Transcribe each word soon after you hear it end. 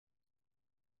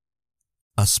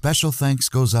A special thanks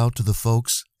goes out to the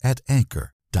folks at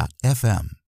Anchor.fm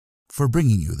for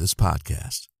bringing you this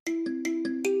podcast.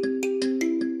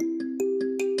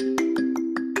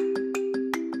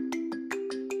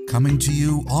 Coming to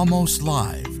you almost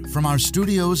live from our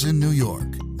studios in New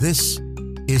York, this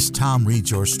is Tom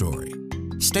Reads Your Story.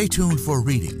 Stay tuned for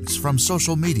readings from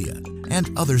social media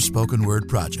and other spoken word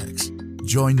projects.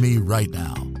 Join me right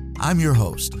now. I'm your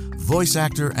host, voice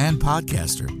actor and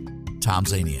podcaster, Tom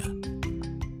Zania.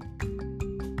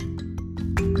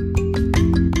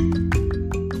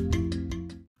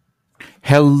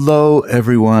 Hello,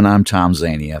 everyone. I'm Tom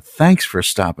Zania. Thanks for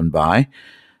stopping by.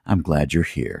 I'm glad you're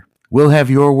here. We'll have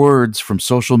your words from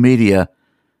social media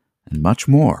and much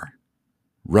more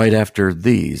right after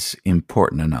these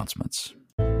important announcements.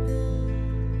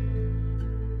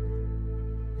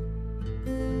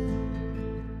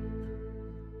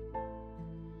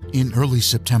 In early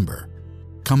September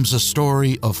comes a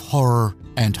story of horror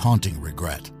and haunting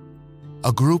regret.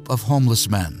 A group of homeless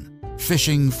men,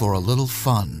 fishing for a little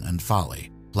fun and folly,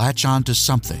 latch on to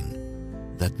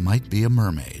something that might be a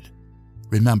mermaid.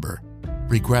 Remember,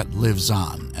 regret lives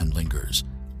on and lingers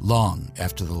long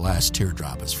after the last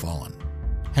teardrop has fallen.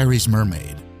 Harry's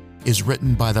Mermaid is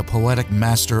written by the poetic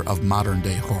master of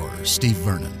modern-day horror, Steve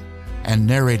Vernon, and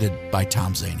narrated by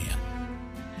Tom Zania.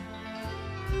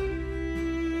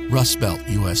 Rust Belt,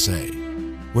 USA,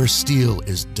 where steel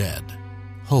is dead,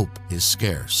 hope is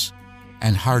scarce,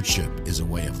 and hardship is a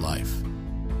way of life.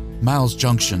 Miles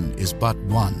Junction is but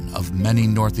one of many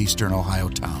northeastern Ohio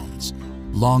towns,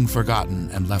 long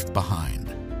forgotten and left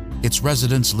behind, its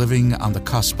residents living on the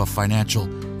cusp of financial,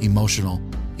 emotional,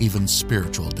 even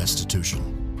spiritual destitution.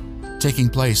 Taking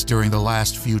place during the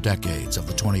last few decades of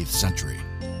the 20th century,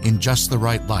 In Just the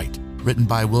Right Light, written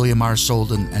by William R.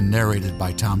 Solden and narrated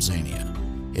by Tom Zania,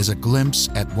 is a glimpse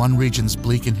at one region's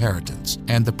bleak inheritance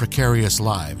and the precarious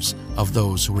lives of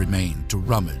those who remain to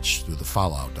rummage through the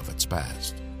fallout of its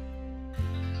past.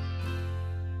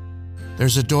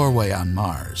 There's a doorway on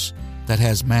Mars that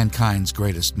has mankind's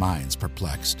greatest minds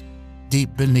perplexed.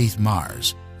 Deep beneath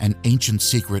Mars, an ancient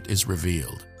secret is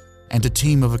revealed, and a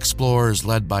team of explorers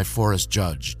led by Forrest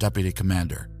Judge, Deputy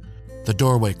Commander. The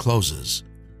doorway closes,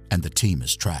 and the team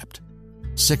is trapped.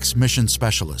 6 mission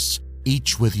specialists,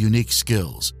 each with unique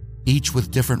skills, each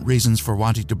with different reasons for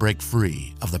wanting to break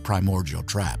free of the primordial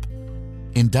trap.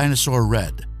 In Dinosaur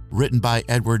Red, written by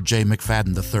Edward J.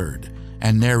 McFadden III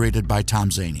and narrated by Tom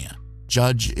Zania,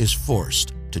 Judge is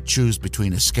forced to choose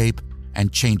between escape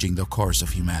and changing the course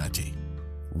of humanity.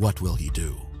 What will he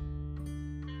do?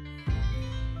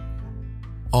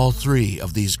 All 3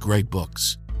 of these great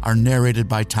books are narrated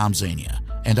by Tom Zania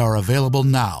and are available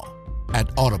now at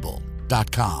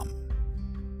audible.com.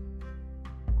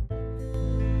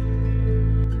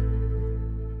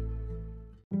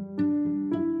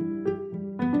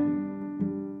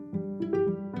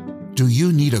 Do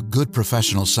you need a good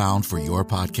professional sound for your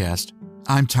podcast?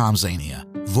 I'm Tom Zania,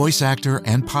 voice actor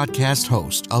and podcast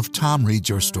host of Tom Reads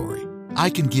Your Story.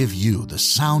 I can give you the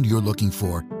sound you're looking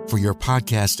for your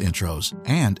podcast intros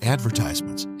and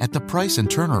advertisements at the price and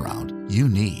turnaround you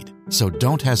need. So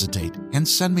don't hesitate and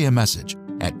send me a message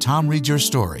at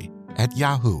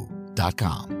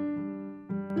tomreadsyourstory@yahoo.com.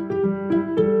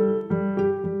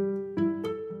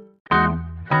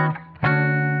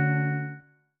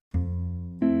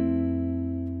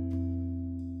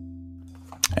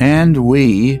 And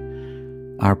we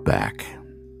are back.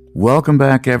 Welcome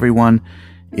back, everyone.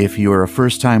 If you are a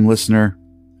first-time listener,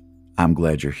 I'm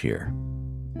glad you're here.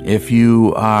 If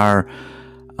you are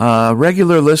a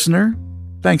regular listener,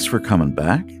 thanks for coming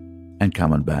back and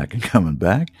coming back and coming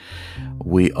back.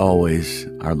 We always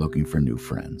are looking for new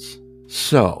friends.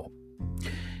 So,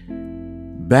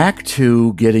 back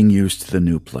to getting used to the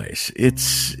new place.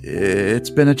 It's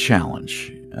been a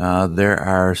challenge. There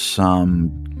are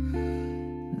some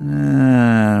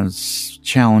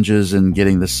challenges in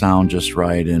getting the sound just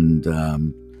right, and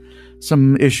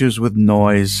some issues with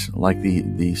noise, like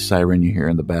the siren you hear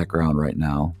in the background right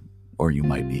now, or you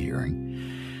might be hearing.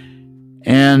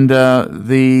 And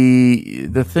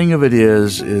the thing of it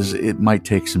is it might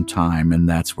take some time, and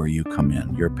that's where you come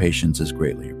in. Your patience is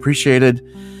greatly appreciated,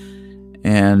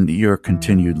 and your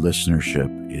continued listenership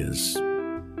is,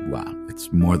 wow,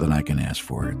 it's more than I can ask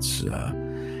for. It's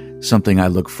something I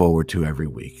look forward to every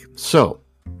week. So,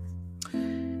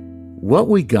 what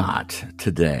we got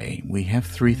today, we have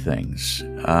 3 things.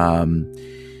 And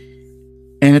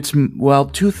it's, well,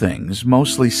 2 things,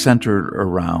 mostly centered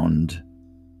around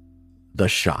the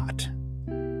shot,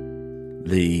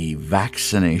 the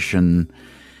vaccination.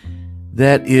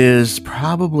 That is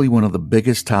probably one of the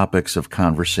biggest topics of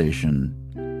conversation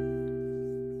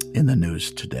in the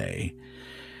news today,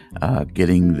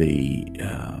 getting the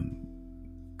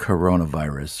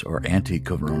coronavirus or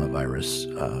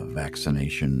anti-coronavirus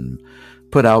vaccination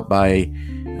put out by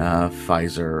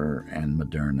Pfizer and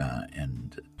Moderna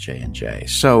and J&J.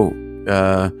 So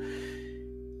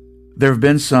there have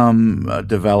been some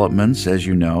developments. As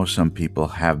you know, some people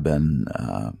have been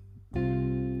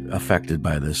affected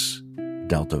by this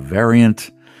Delta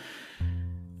variant.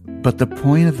 But the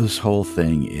point of this whole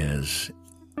thing is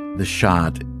the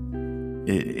shot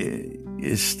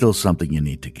is still something you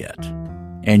need to get.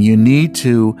 And you need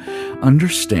to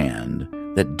understand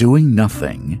that doing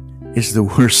nothing is the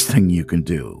worst thing you can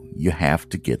do. You have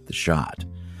to get the shot.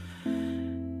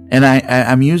 And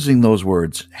I'm using those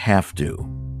words, have to,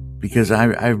 because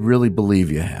I really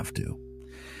believe you have to.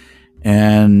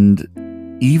 And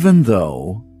even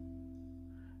though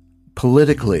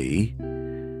politically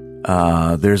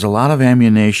there's a lot of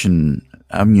ammunition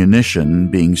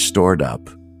being stored up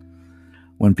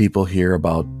when people hear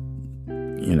about,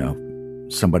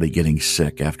 somebody getting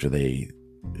sick after they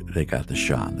got the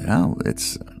shot. Well,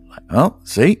 it's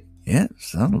see, yeah,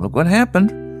 so look what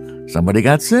happened. Somebody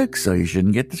got sick, so you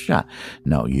shouldn't get the shot.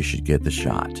 No, you should get the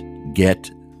shot.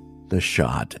 Get the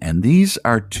shot. And these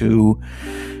are two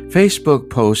Facebook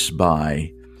posts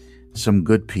by some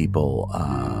good people.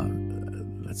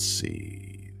 Let's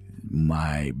see.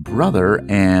 My brother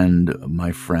and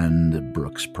my friend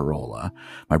Brooks Parola.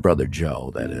 My brother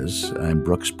Joe, that is. I'm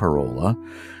Brooks Parola.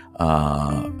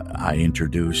 I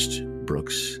introduced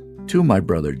Brooks to my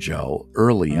brother Joe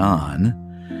early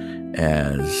on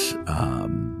as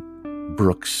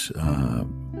Brooks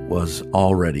was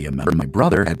already a member. My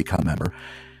brother had become a member,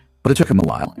 but it took him a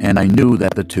while, and I knew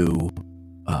that the two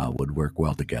would work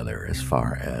well together as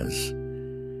far as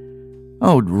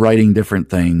writing different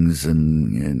things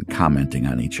and commenting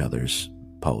on each other's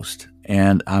post.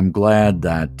 And I'm glad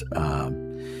that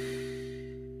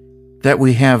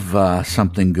we have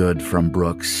something good from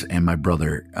Brooks and my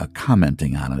brother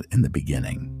commenting on it in the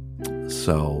beginning.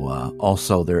 So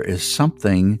also there is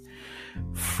something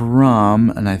from,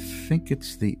 and I think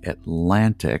it's the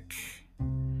Atlantic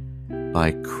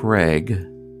by Craig.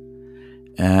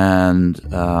 And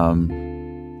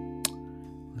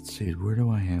let's see, where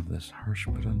do I have this? Harsh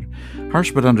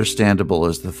but Understandable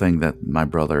is the thing that my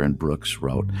brother and Brooks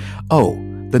wrote. Oh,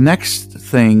 the next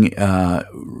thing,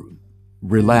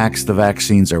 relax, the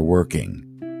vaccines are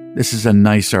working. This is a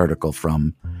nice article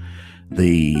from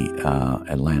the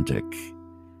Atlantic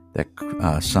that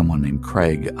someone named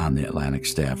Craig on the Atlantic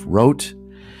staff wrote,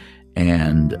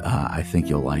 and I think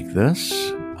you'll like this.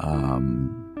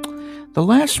 The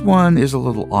last one is a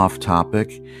little off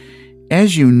topic.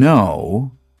 As you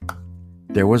know,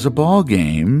 there was a ball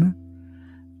game,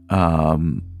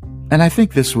 and I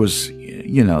think this was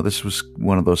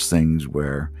one of those things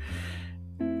where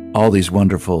all these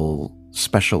wonderful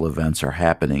special events are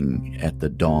happening at the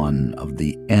dawn of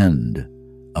the end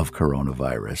of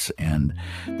coronavirus, and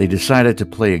they decided to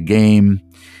play a game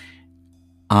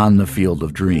on the Field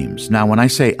of Dreams. Now, when I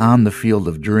say on the Field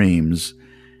of Dreams,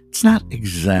 it's not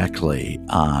exactly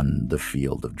on the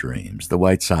Field of Dreams. The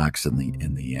White Sox and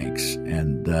the Yanks,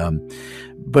 and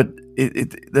but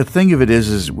the thing of it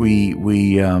is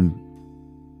we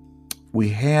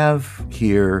have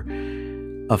here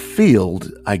a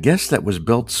field, I guess, that was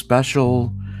built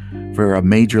special for a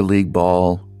Major League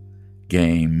Ball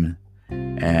game,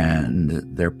 and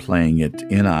they're playing it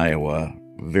in Iowa,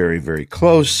 very, very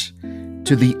close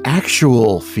to the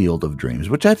actual Field of Dreams,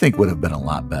 which I think would have been a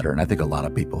lot better, and I think a lot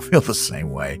of people feel the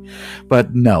same way.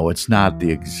 But no, it's not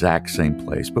the exact same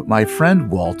place. But my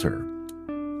friend Walter,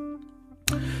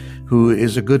 who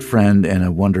is a good friend and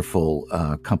a wonderful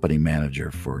company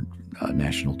manager for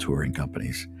national touring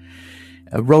companies,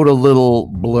 wrote a little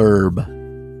blurb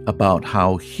about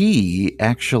how he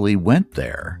actually went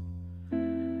there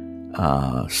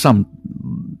some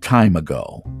time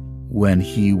ago when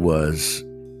he was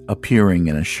appearing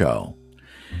in a show,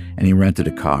 and he rented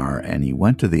a car and he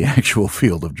went to the actual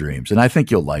Field of Dreams. And I think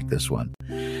you'll like this one.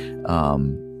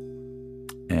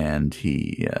 And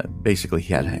he basically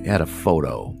had a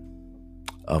photo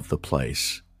of the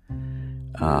place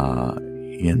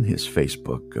in his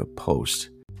Facebook post.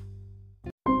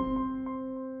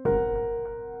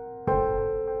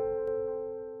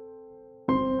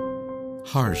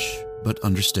 Harsh but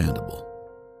Understandable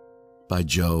by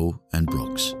Joe and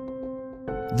Brooks.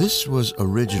 This was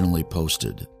originally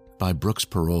posted by Brooks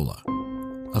Parola,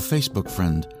 a Facebook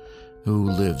friend who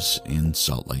lives in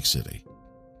Salt Lake City.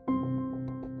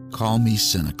 Call me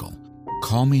cynical,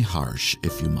 call me harsh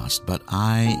if you must, but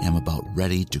I am about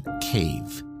ready to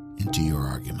cave into your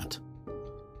argument.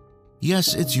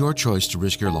 Yes, it's your choice to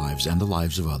risk your lives and the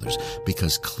lives of others,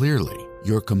 because clearly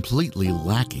you're completely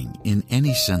lacking in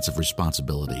any sense of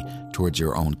responsibility towards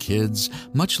your own kids,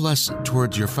 much less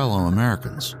towards your fellow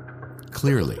Americans.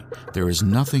 Clearly, there is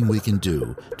nothing we can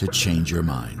do to change your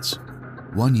minds.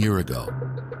 1 year ago,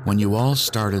 when you all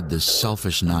started this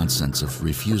selfish nonsense of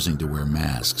refusing to wear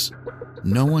masks,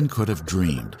 no one could have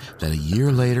dreamed that a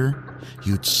year later,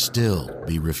 you'd still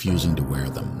be refusing to wear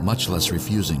them, much less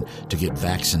refusing to get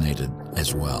vaccinated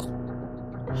as well.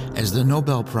 As the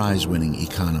Nobel Prize-winning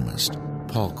economist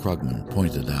Paul Krugman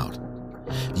pointed out,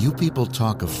 you people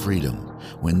talk of freedom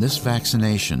when this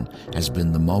vaccination has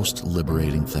been the most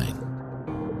liberating thing.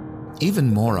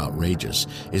 Even more outrageous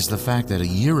is the fact that a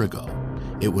year ago,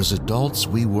 it was adults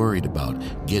we worried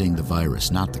about getting the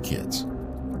virus, not the kids.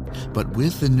 But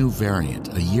with the new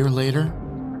variant, a year later,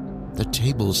 the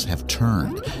tables have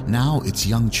turned. Now it's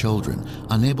young children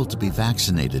unable to be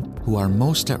vaccinated who are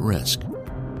most at risk.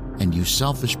 And you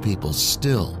selfish people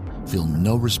still feel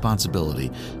no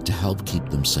responsibility to help keep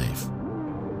them safe.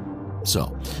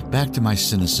 So, back to my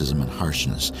cynicism and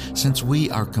harshness. Since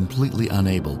we are completely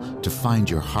unable to find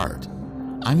your heart,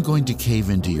 I'm going to cave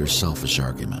into your selfish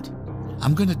argument.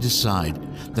 I'm going to decide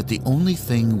that the only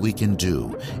thing we can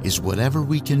do is whatever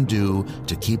we can do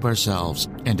to keep ourselves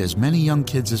and as many young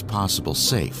kids as possible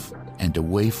safe and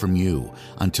away from you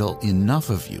until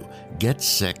enough of you get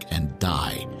sick and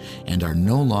die and are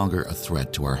no longer a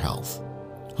threat to our health.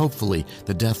 Hopefully,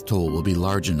 the death toll will be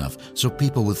large enough so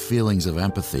people with feelings of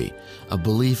empathy, a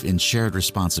belief in shared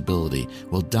responsibility,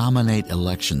 will dominate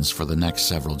elections for the next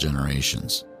several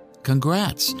generations.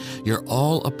 Congrats! You're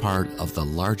all a part of the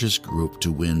largest group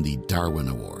to win the Darwin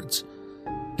Awards.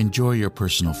 Enjoy your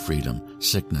personal freedom,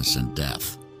 sickness, and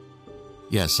death.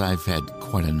 Yes, I've had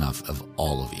quite enough of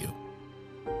all of you.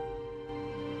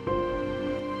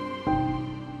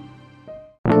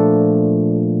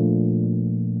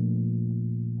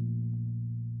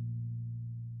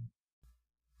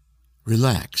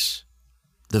 Relax.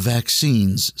 The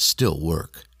vaccines still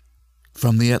work.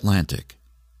 From The Atlantic.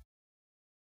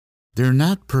 They're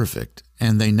not perfect,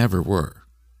 and they never were,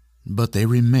 but they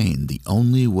remain the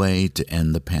only way to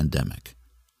end the pandemic,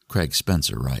 Craig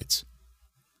Spencer writes.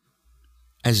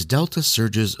 As Delta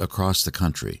surges across the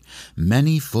country,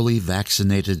 many fully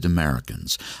vaccinated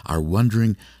Americans are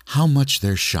wondering how much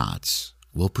their shots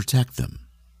will protect them.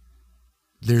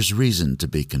 There's reason to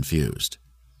be confused.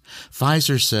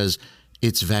 Pfizer says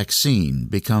its vaccine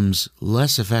becomes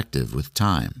less effective with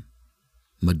time.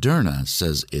 Moderna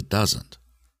says it doesn't.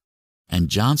 And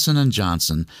Johnson &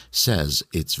 Johnson says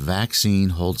its vaccine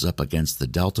holds up against the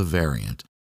Delta variant,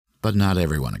 but not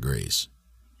everyone agrees.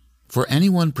 For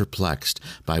anyone perplexed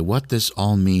by what this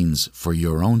all means for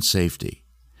your own safety,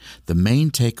 the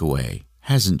main takeaway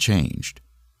hasn't changed.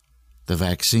 The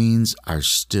vaccines are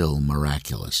still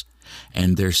miraculous,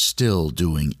 and they're still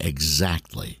doing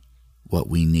exactly what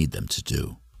we need them to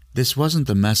do. This wasn't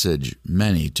the message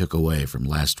many took away from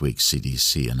last week's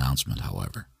CDC announcement,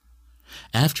 however.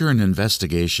 After an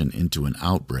investigation into an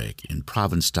outbreak in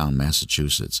Provincetown,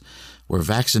 Massachusetts, where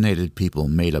vaccinated people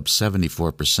made up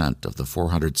 74% of the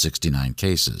 469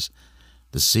 cases,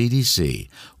 the CDC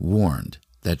warned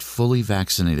that fully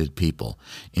vaccinated people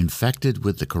infected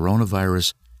with the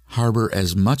coronavirus harbor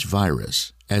as much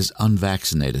virus as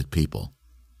unvaccinated people.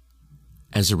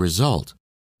 As a result,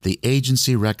 the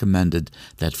agency recommended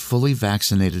that fully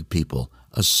vaccinated people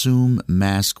assume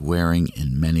mask wearing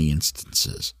in many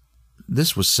instances.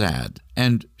 This was sad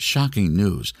and shocking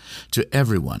news to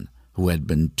everyone who had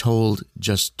been told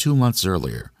just 2 months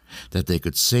earlier that they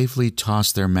could safely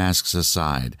toss their masks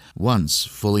aside once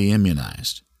fully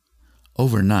immunized.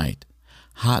 Overnight,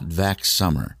 hot vax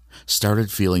summer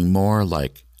started feeling more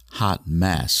like hot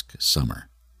mask summer.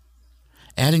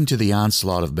 Adding to the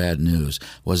onslaught of bad news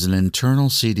was an internal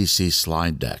CDC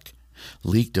slide deck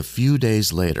leaked a few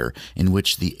days later in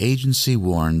which the agency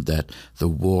warned that the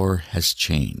war has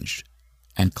changed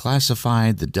and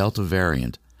classified the Delta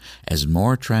variant as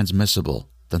more transmissible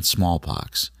than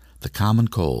smallpox, the common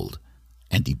cold,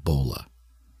 and Ebola.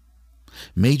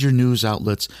 Major news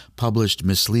outlets published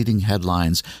misleading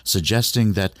headlines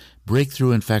suggesting that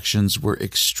breakthrough infections were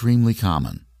extremely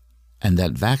common and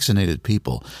that vaccinated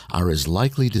people are as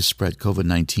likely to spread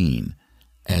COVID-19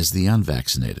 as the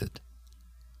unvaccinated.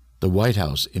 The White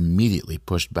House immediately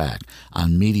pushed back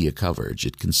on media coverage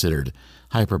it considered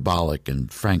hyperbolic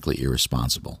and frankly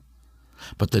irresponsible.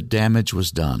 But the damage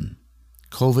was done.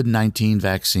 COVID-19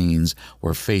 vaccines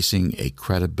were facing a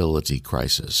credibility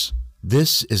crisis.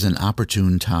 This is an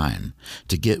opportune time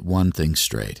to get one thing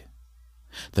straight.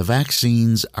 The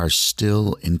vaccines are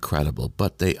still incredible,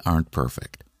 but they aren't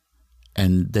perfect.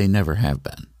 and they never have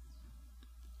been.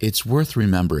 It's worth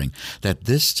remembering that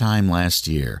this time last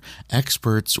year,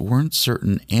 experts weren't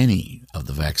certain any of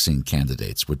the vaccine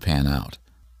candidates would pan out.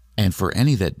 And for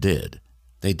any that did,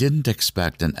 they didn't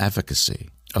expect an efficacy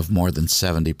of more than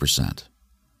 70%.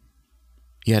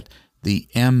 Yet, the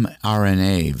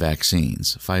mRNA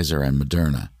vaccines, Pfizer and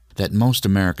Moderna, that most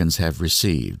Americans have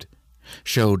received,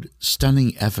 showed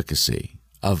stunning efficacy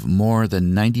of more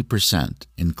than 90%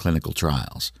 in clinical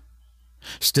trials.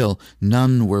 Still,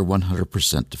 none were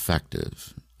 100%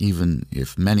 effective, even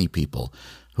if many people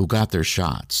who got their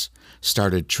shots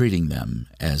started treating them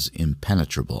as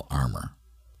impenetrable armor.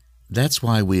 That's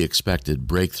why we expected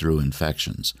breakthrough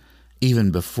infections even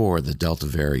before the Delta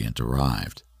variant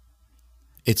arrived.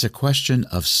 It's a question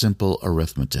of simple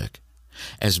arithmetic.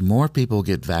 As more people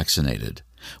get vaccinated,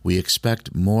 we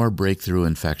expect more breakthrough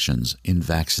infections in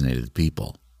vaccinated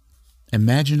people.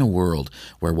 Imagine a world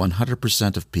where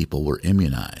 100% of people were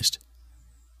immunized.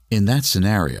 In that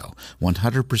scenario,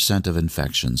 100% of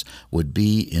infections would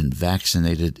be in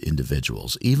vaccinated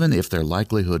individuals, even if their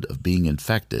likelihood of being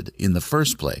infected in the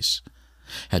first place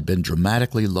had been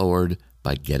dramatically lowered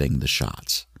by getting the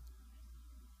shots.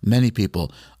 Many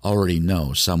people already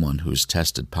know someone who's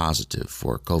tested positive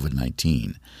for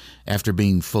COVID-19 after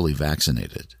being fully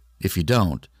vaccinated. If you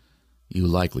don't, you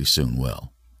likely soon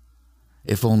will.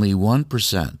 If only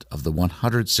 1% of the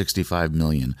 165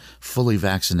 million fully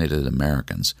vaccinated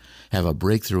Americans have a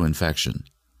breakthrough infection,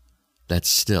 that's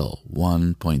still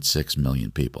 1.6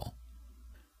 million people.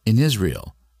 In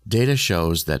Israel, data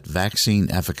shows that vaccine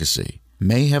efficacy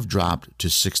may have dropped to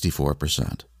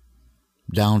 64%,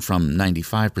 down from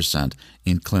 95%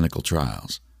 in clinical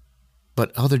trials.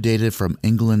 But other data from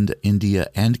England, India,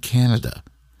 and Canada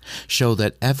show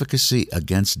that efficacy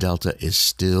against Delta is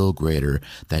still greater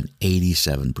than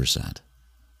 87%.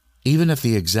 Even if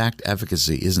the exact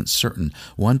efficacy isn't certain,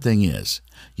 one thing is,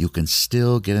 you can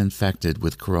still get infected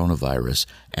with coronavirus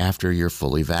after you're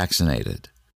fully vaccinated.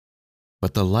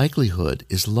 But the likelihood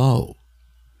is low.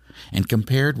 And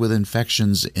compared with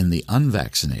infections in the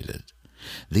unvaccinated,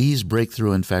 these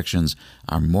breakthrough infections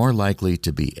are more likely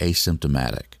to be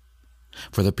asymptomatic.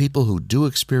 For the people who do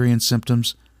experience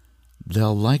symptoms,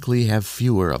 they'll likely have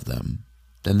fewer of them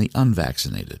than the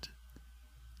unvaccinated.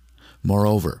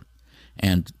 Moreover,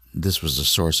 and this was a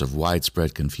source of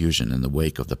widespread confusion in the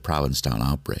wake of the Provincetown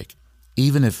outbreak,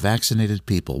 even if vaccinated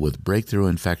people with breakthrough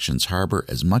infections harbor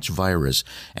as much virus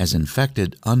as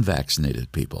infected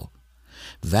unvaccinated people,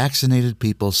 vaccinated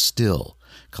people still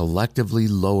collectively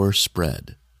lower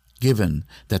spread, given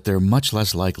that they're much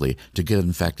less likely to get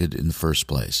infected in the first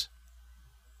place.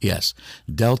 Yes,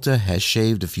 Delta has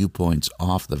shaved a few points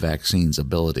off the vaccine's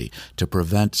ability to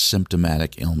prevent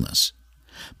symptomatic illness,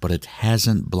 but it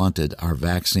hasn't blunted our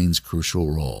vaccine's crucial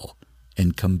role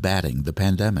in combating the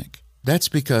pandemic. That's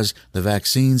because the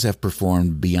vaccines have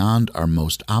performed beyond our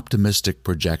most optimistic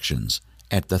projections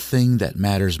at the thing that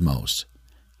matters most,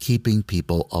 keeping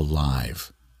people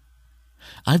alive.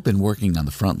 I've been working on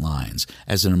the front lines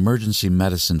as an emergency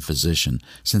medicine physician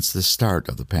since the start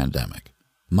of the pandemic.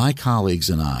 My colleagues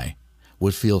and I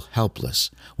would feel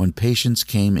helpless when patients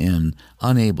came in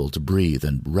unable to breathe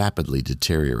and rapidly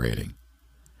deteriorating.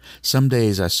 Some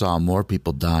days I saw more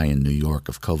people die in New York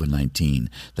of COVID-19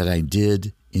 than I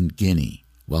did in Guinea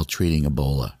while treating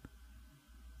Ebola.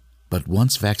 But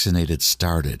once vaccinated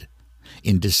started,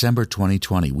 in December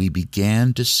 2020, we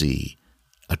began to see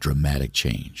a dramatic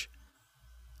change.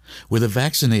 With a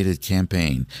vaccinated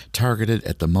campaign targeted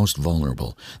at the most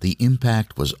vulnerable, the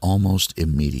impact was almost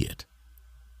immediate.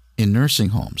 In nursing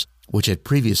homes, which had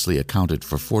previously accounted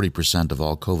for 40% of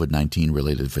all COVID-19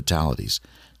 related fatalities,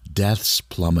 deaths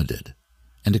plummeted.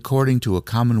 And according to a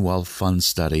Commonwealth Fund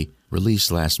study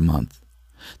released last month,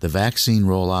 the vaccine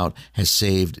rollout has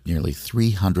saved nearly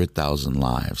 300,000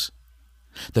 lives.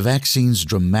 The vaccines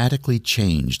dramatically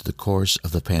changed the course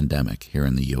of the pandemic here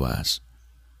in the U.S.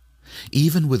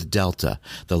 Even with Delta,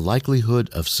 the likelihood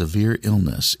of severe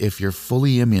illness, if you're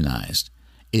fully immunized,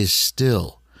 is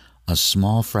still a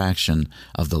small fraction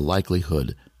of the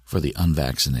likelihood for the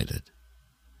unvaccinated.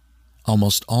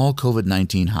 Almost all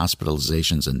COVID-19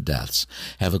 hospitalizations and deaths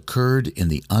have occurred in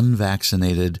the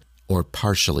unvaccinated or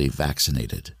partially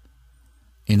vaccinated.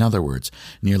 In other words,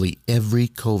 nearly every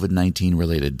COVID-19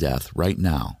 related death right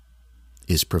now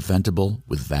is preventable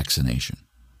with vaccination.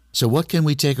 So what can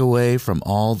we take away from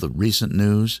all the recent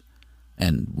news?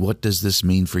 And what does this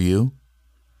mean for you?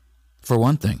 For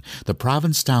one thing, the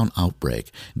Provincetown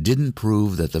outbreak didn't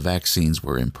prove that the vaccines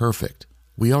were imperfect.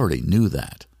 We already knew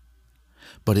that.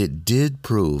 But it did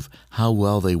prove how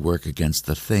well they work against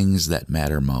the things that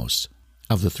matter most: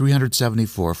 Of the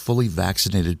 374 fully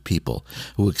vaccinated people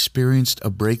who experienced a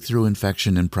breakthrough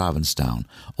infection in Provincetown,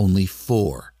 only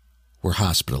 4 were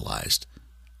hospitalized.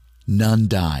 None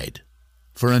died.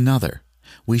 For another,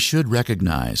 we should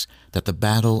recognize that the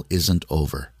battle isn't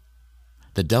over.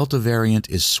 The Delta variant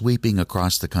is sweeping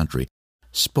across the country,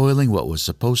 spoiling what was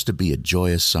supposed to be a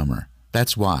joyous summer.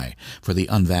 That's why, for the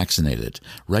unvaccinated,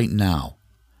 right now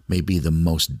may be the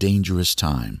most dangerous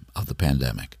time of the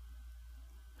pandemic.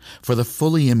 For the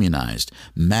fully immunized,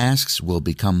 masks will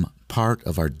become part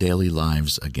of our daily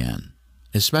lives again,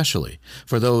 especially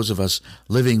for those of us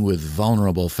living with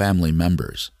vulnerable family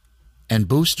members. And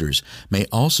boosters may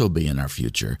also be in our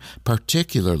future,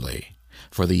 particularly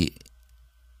for the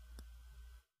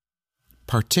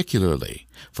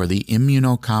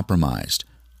immunocompromised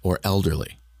or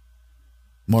elderly.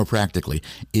 More practically,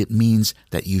 it means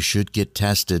that you should get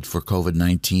tested for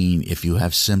COVID-19 if you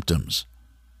have symptoms.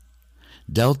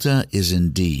 Delta is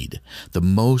indeed the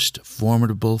most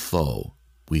formidable foe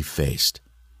we've faced.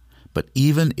 But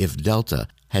even if Delta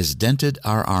has dented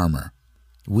our armor,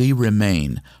 we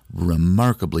remain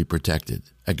remarkably protected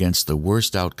against the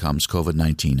worst outcomes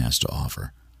COVID-19 has to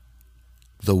offer.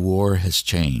 The war has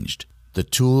changed. The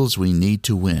tools we need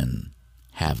to win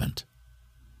haven't.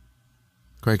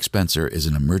 Craig Spencer is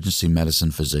an emergency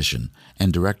medicine physician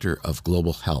and director of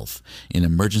global health in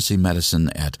emergency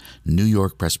medicine at New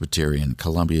York Presbyterian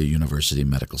Columbia University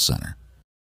Medical Center.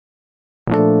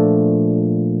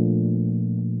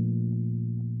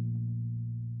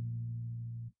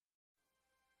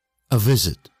 A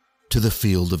Visit to the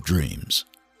Field of Dreams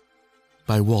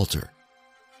by Walter.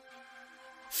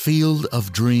 Field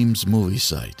of Dreams movie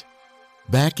site.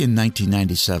 Back in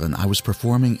 1997, I was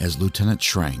performing as Lieutenant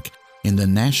Schrank in the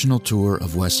national tour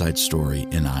of West Side Story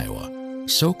in Iowa,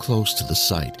 so close to the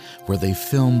site where they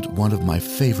filmed one of my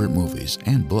favorite movies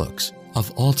and books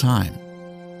of all time.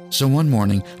 So one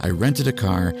morning, I rented a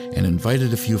car and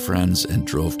invited a few friends and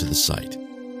drove to the site.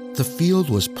 The field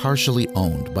was partially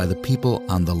owned by the people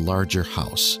on the larger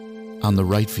house, on the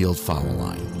right field foul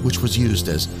line, which was used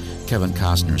as Kevin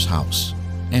Costner's house,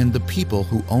 and the people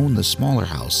who owned the smaller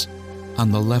house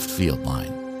on the left field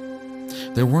line.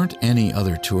 There weren't any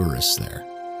other tourists there,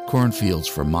 cornfields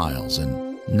for miles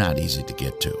and not easy to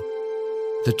get to.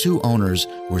 The two owners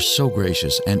were so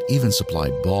gracious and even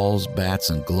supplied balls, bats,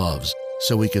 and gloves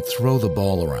so we could throw the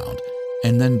ball around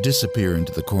and then disappear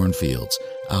into the cornfields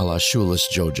a la shoeless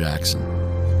Joe Jackson.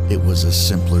 It was a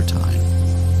simpler time.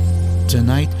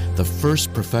 Tonight, the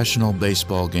first professional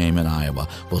baseball game in Iowa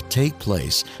will take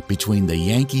place between the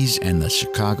Yankees and the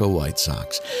Chicago White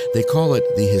Sox. They call it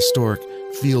the historic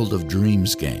Field of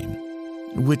Dreams game,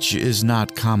 which is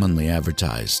not commonly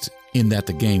advertised in that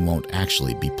the game won't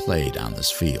actually be played on this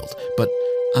field, but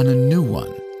on a new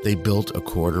one they built a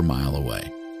quarter-mile away.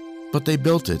 But they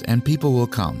built it and people will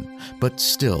come, but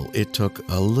still it took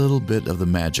a little bit of the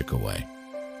magic away.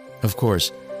 Of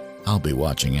course, I'll be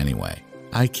watching anyway.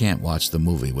 I can't watch the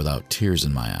movie without tears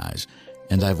in my eyes,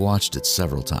 and I've watched it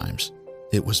several times.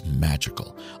 It was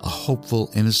magical, a hopeful,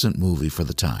 innocent movie for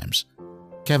the times.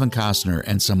 Kevin Costner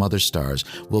and some other stars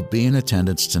will be in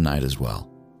attendance tonight as well.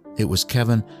 It was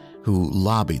Kevin who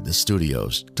lobbied the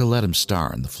studios to let him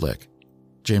star in the flick.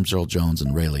 James Earl Jones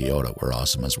and Ray Liotta were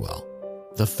awesome as well.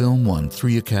 The film won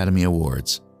 3 Academy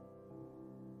Awards.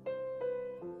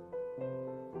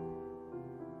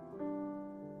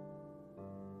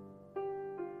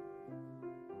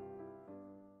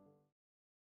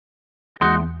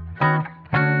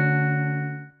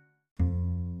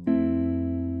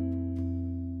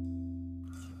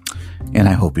 And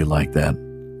I hope you like that.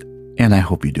 And I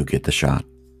hope you do get the shot.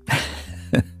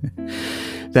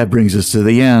 That brings us to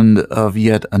the end of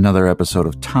yet another episode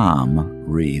of Tom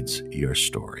Reads Your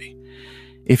Story.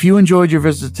 If you enjoyed your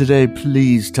visit today,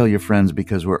 please tell your friends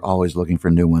because we're always looking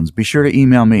for new ones. Be sure to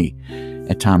email me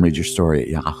at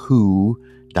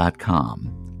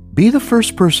tomreadsyourstory@yahoo.com. Be the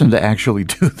first person to actually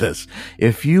do this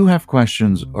if you have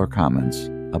questions or comments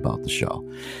about the show.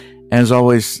 As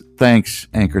always, thanks,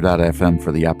 Anchor.fm,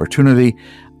 for the opportunity.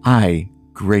 I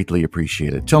greatly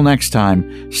appreciate it. Till next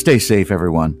time, stay safe,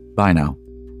 everyone. Bye now.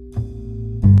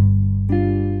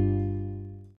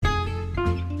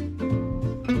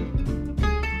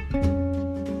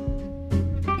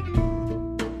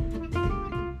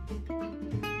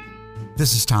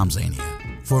 This is Tom Zania.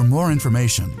 For more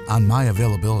information on my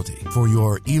availability for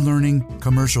your e-learning,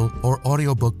 commercial, or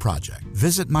audiobook project,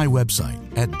 visit my website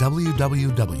at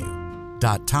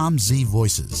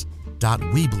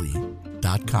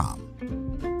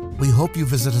www.tomzvoices.weebly.com. We hope you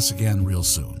visit us again real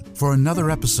soon for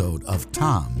another episode of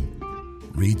Tom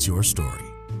Reads Your Story.